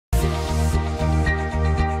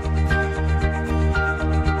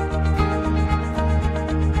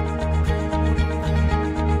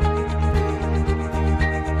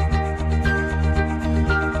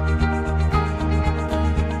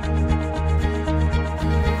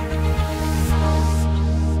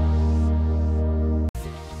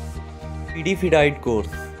पीडिफिडाइड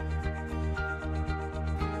course.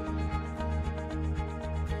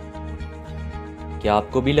 क्या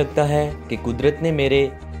आपको भी लगता है कि कुदरत ने मेरे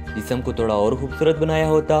जिस्म को थोड़ा और खूबसूरत बनाया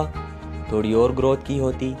होता, थोड़ी और ग्रोथ की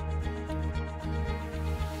होती?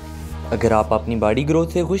 अगर आप अपनी बॉडी ग्रोथ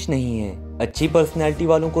से खुश नहीं हैं, अच्छी पर्सनैलिटी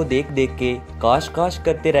वालों को देख देख के काश काश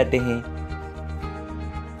करते रहते हैं,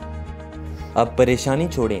 अब परेशानी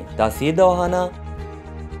छोड़ें। तासीर दवाखाना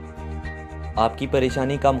आपकी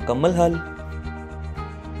परेशानी का मुकम्मल हल।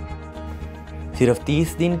 सिर्फ 30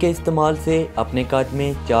 दिन के इस्तेमाल से अपने कद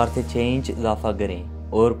में 4 से 6 इंच इजाफा करें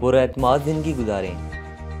और पूरा एतमाद जिंदगी गुजारें।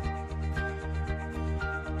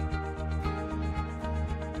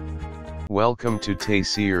 Welcome to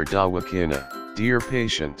Taseer DawaKhana, dear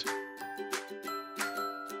patient.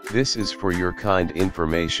 This is for your kind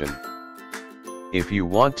information. If you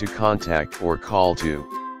want to contact or call to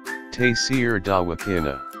Taseer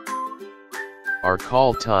DawaKhana, our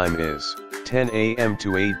call time is 10 a.m. to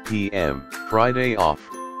 8 p.m., Friday off.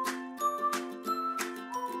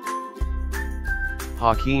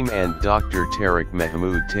 Hakeem and Dr. Tariq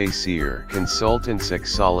Mahmood Taseer, consultant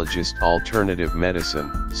sexologist, alternative medicine,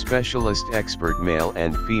 specialist expert, male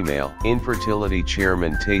and female, infertility,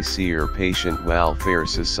 chairman Taseer Patient Welfare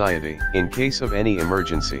Society. In case of any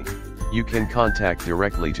emergency, you can contact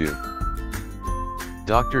directly to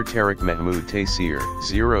Dr. Tariq Mahmood Taseer,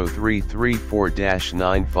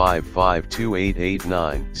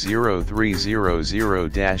 0334-9552889,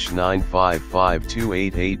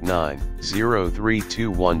 0300-9552889,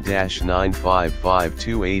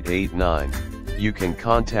 0321-9552889. You can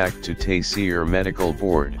contact to Taseer Medical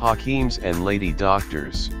Board, Hakeems and Lady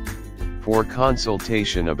Doctors, for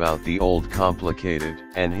consultation about the old, complicated,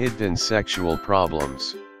 and hidden sexual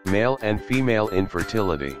problems, male and female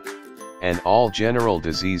infertility, and all general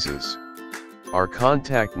diseases. Our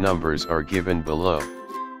contact numbers are given below.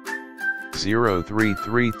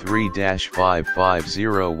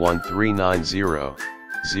 0333-5501390,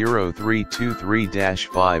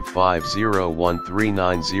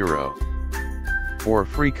 0323-5501390. For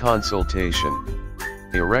free consultation.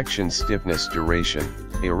 Erection stiffness, duration,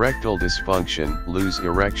 erectile dysfunction, lose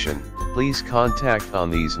erection, please contact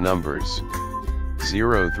on these numbers.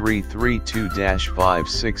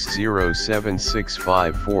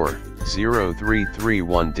 0332-5607654,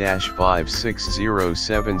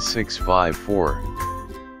 0331-5607654.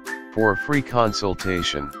 For free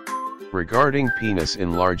consultation. Regarding penis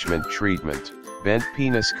enlargement treatment, bent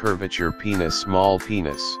penis, curvature penis, small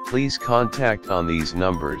penis, please contact on these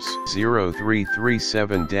numbers.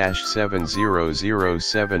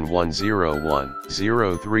 0337-7007101,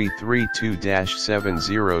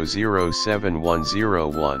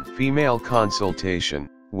 0332-7007101. Female consultation,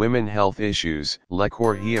 women health issues,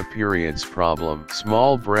 lecorrhea, periods problem,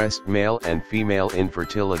 small breast, male and female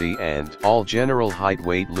infertility, and all general height,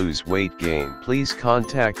 weight, lose weight, gain. Please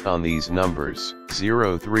contact on these numbers.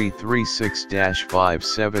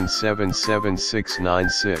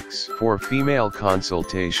 0336-5777696. For female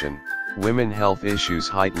consultation, women health issues,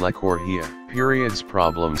 height, lecorrhea, periods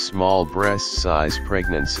problem, small breast size,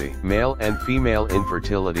 pregnancy, male and female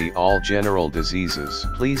infertility, all general diseases.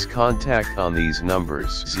 Please contact on these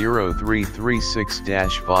numbers.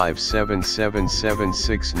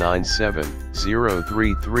 0336-5777697,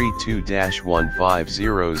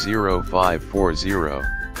 0332-1500540.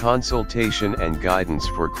 Consultation and guidance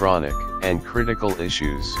for chronic and critical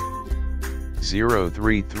issues.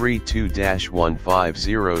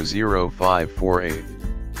 0332-1500548,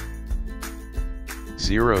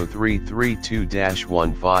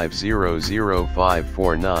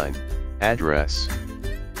 0332-1500549. Address: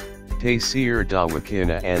 Taseer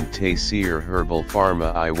DawaKhana and Taseer Herbal Pharma,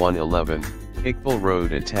 I-111, Iqbal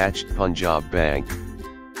Road, attached Punjab Bank,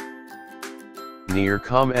 near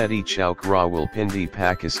Comedy Chowk, Rawalpindi,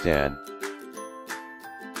 Pakistan.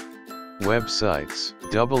 Websites: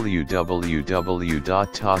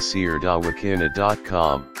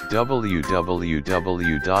 www.taseerdawakhana.com,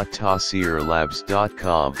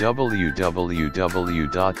 www.taseerlabs.com,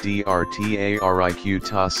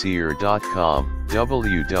 www.drtariqtaseer.com,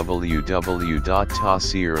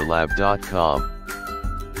 www.taseerlab.com,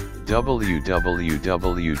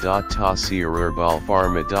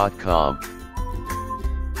 www.taseerherbalpharma.com.